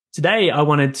Today, I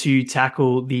wanted to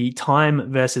tackle the time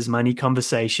versus money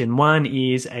conversation. One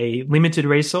is a limited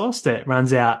resource that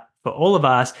runs out for all of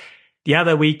us. The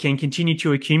other, we can continue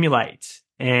to accumulate,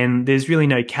 and there's really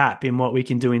no cap in what we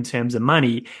can do in terms of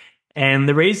money. And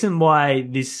the reason why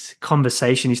this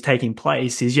conversation is taking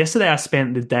place is yesterday I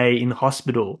spent the day in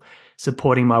hospital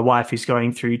supporting my wife who's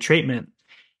going through treatment.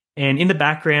 And in the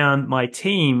background, my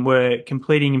team were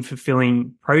completing and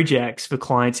fulfilling projects for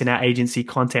clients in our agency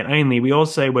Content Only. We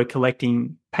also were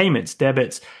collecting payments,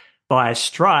 debits via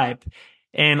Stripe.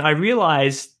 And I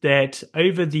realized that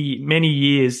over the many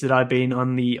years that I've been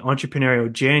on the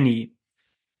entrepreneurial journey,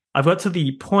 I've got to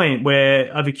the point where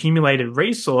I've accumulated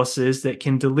resources that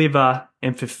can deliver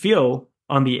and fulfill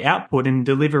on the output and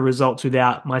deliver results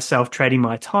without myself trading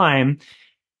my time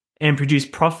and produce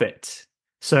profit.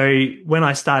 So when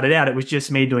I started out, it was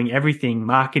just me doing everything,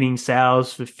 marketing,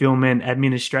 sales, fulfillment,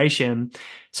 administration.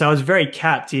 So I was very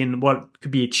capped in what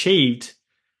could be achieved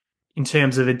in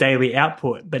terms of a daily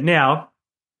output. But now,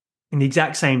 in the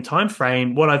exact same time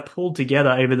frame, what I've pulled together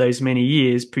over those many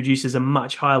years produces a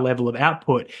much higher level of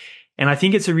output. And I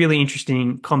think it's a really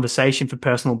interesting conversation for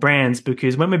personal brands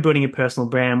because when we're building a personal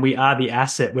brand, we are the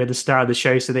asset, we're the star of the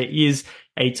show. So there is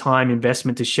a time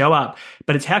investment to show up,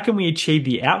 but it's how can we achieve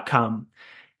the outcome?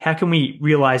 How can we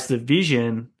realize the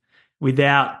vision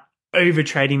without over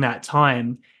trading that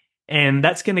time? And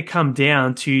that's going to come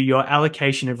down to your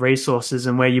allocation of resources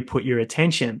and where you put your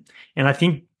attention. And I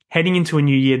think heading into a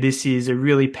new year, this is a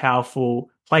really powerful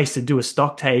place to do a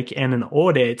stock take and an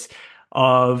audit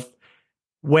of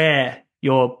where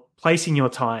you're placing your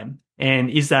time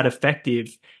and is that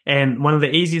effective? And one of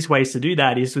the easiest ways to do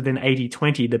that is with an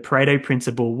 80-20, the Pareto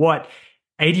principle. What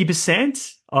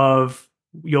 80% of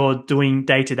you're doing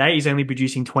day to day is only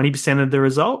producing 20% of the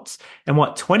results, and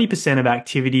what 20% of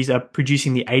activities are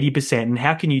producing the 80%. And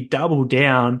how can you double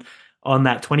down on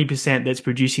that 20% that's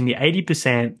producing the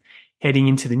 80% heading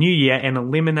into the new year and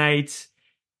eliminate,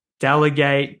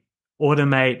 delegate,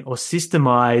 automate, or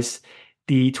systemize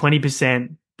the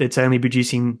 20% that's only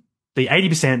producing the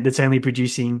 80% that's only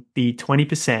producing the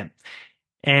 20%.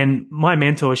 And my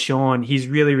mentor, Sean, he's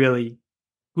really, really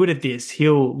good at this.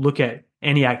 He'll look at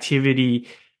any activity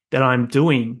that I'm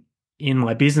doing in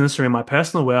my business or in my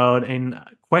personal world and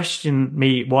question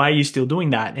me, why are you still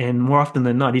doing that? And more often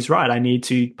than not, he's right. I need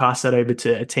to pass that over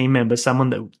to a team member,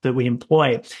 someone that we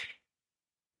employ.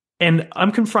 And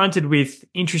I'm confronted with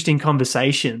interesting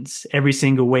conversations every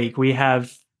single week. We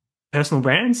have personal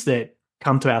brands that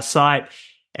come to our site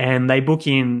and they book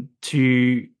in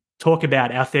to talk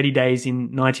about our 30 days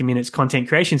in 90 minutes content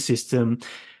creation system,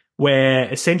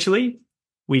 where essentially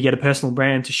we get a personal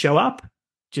brand to show up,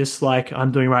 just like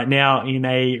I'm doing right now in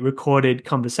a recorded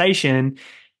conversation,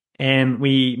 and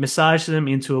we massage them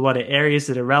into a lot of areas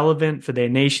that are relevant for their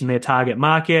niche and their target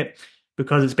market.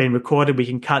 Because it's been recorded, we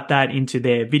can cut that into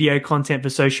their video content for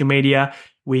social media.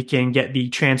 We can get the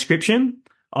transcription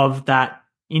of that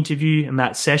interview and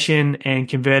that session and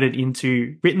convert it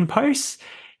into written posts.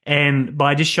 And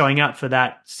by just showing up for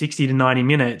that 60 to 90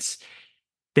 minutes,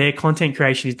 their content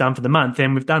creation is done for the month.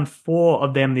 And we've done 4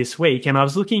 of them this week. And I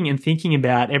was looking and thinking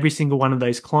about every single one of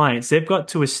those clients. They've got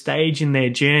to a stage in their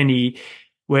journey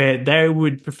where they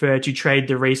would prefer to trade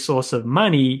the resource of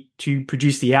money to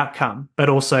produce the outcome, but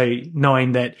also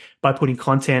knowing that by putting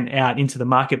content out into the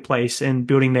marketplace and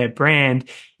building their brand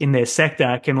in their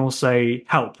sector can also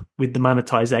help with the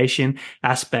monetization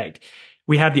aspect.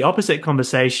 We have the opposite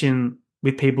conversation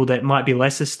with people that might be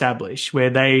less established, where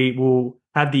they will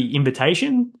have the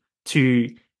invitation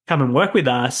to come and work with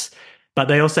us, but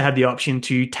they also have the option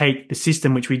to take the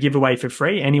system, which we give away for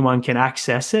free. Anyone can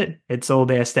access it. It's all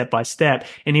there step by step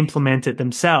and implement it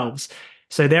themselves.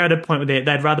 So they're at a point where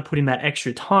they'd rather put in that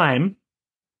extra time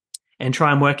and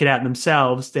try and work it out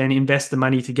themselves than invest the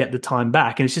money to get the time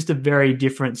back. And it's just a very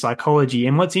different psychology.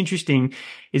 And what's interesting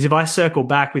is if I circle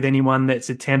back with anyone that's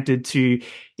attempted to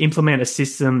implement a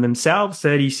system themselves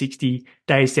 30, 60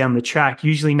 days down the track,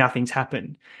 usually nothing's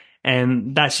happened.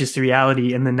 And that's just the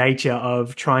reality and the nature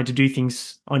of trying to do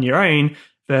things on your own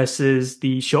versus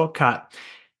the shortcut.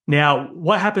 Now,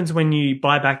 what happens when you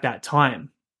buy back that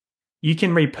time? You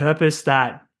can repurpose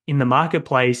that in the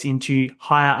marketplace into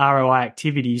higher ROI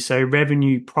activities, so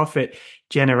revenue, profit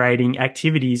generating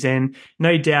activities. And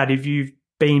no doubt, if you've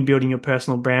been building your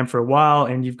personal brand for a while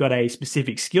and you've got a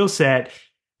specific skill set,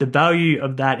 the value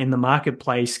of that in the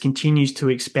marketplace continues to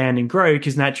expand and grow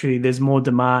because naturally there's more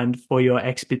demand for your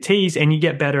expertise and you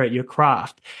get better at your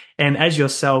craft. And as your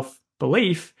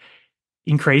self-belief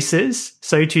increases,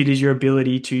 so too does your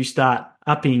ability to start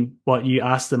upping what you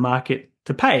ask the market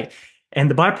to pay. And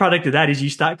the byproduct of that is you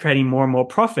start creating more and more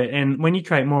profit. And when you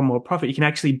create more and more profit, you can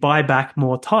actually buy back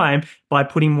more time by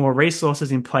putting more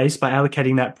resources in place, by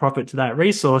allocating that profit to that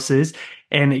resources.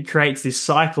 And it creates this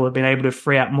cycle of being able to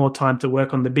free up more time to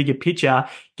work on the bigger picture,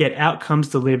 get outcomes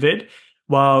delivered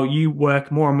while you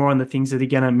work more and more on the things that are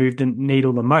going to move the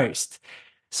needle the most.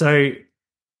 So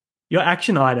your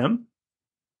action item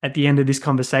at the end of this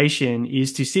conversation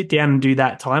is to sit down and do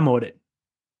that time audit.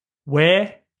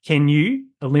 Where can you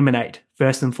eliminate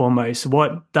first and foremost?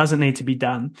 What doesn't need to be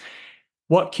done?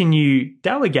 What can you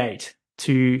delegate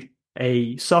to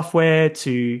a software,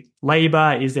 to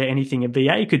labor? Is there anything a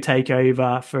VA could take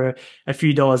over for a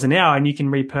few dollars an hour and you can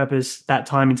repurpose that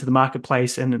time into the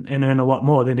marketplace and earn a lot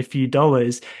more than a few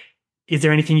dollars? Is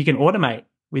there anything you can automate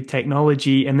with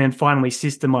technology and then finally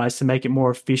systemize to make it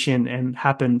more efficient and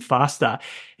happen faster?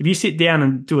 If you sit down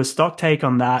and do a stock take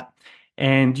on that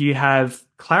and you have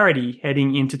clarity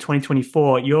heading into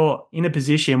 2024, you're in a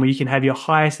position where you can have your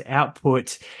highest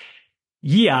output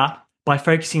year by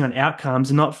focusing on outcomes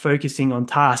and not focusing on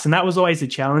tasks. And that was always a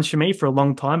challenge for me for a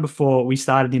long time before we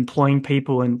started employing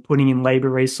people and putting in labor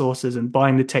resources and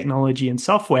buying the technology and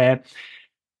software.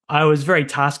 I was very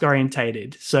task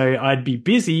orientated. So I'd be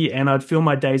busy and I'd fill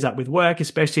my days up with work,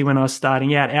 especially when I was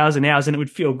starting out, hours and hours, and it would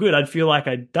feel good. I'd feel like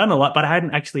I'd done a lot, but I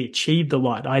hadn't actually achieved a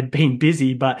lot. I'd been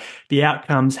busy, but the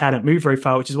outcomes hadn't moved very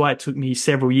far, which is why it took me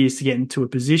several years to get into a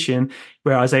position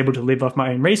where I was able to live off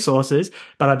my own resources.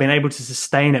 But I've been able to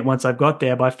sustain it once I've got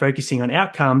there by focusing on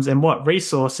outcomes and what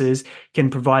resources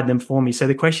can provide them for me. So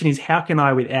the question is, how can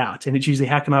I without? And it's usually,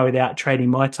 how can I without trading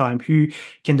my time? Who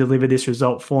can deliver this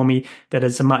result for me that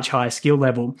is a much higher skill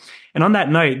level? And on that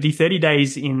note, the 30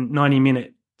 days in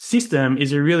 90-minute system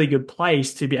is a really good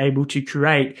place to be able to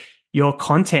create your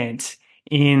content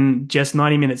in just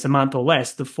 90 minutes a month or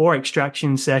less. The 4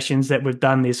 extraction sessions that we've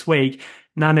done this week,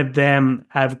 none of them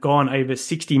have gone over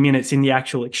 60 minutes in the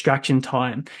actual extraction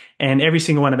time. And every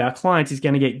single one of our clients is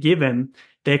going to get given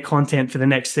their content for the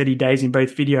next 30 days in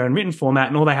both video and written format.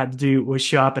 And all they had to do was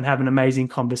show up and have an amazing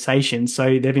conversation.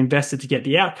 So they've invested to get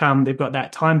the outcome. They've got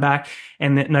that time back.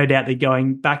 And no doubt they're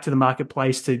going back to the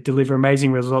marketplace to deliver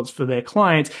amazing results for their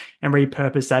clients and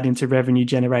repurpose that into revenue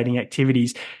generating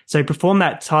activities. So perform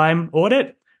that time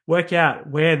audit, work out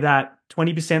where that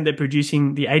 20% they're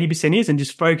producing the 80% is, and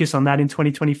just focus on that in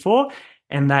 2024.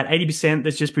 And that 80%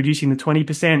 that's just producing the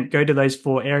 20%, go to those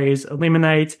 4 areas: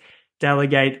 eliminate,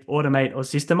 delegate, automate, or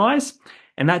systemize.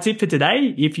 And that's it for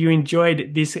today. If you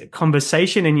enjoyed this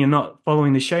conversation and you're not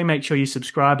following the show, make sure you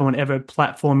subscribe on whatever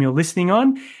platform you're listening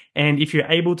on. And if you're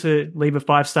able to leave a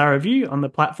 5-star review on the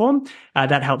platform,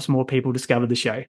 that helps more people discover the show.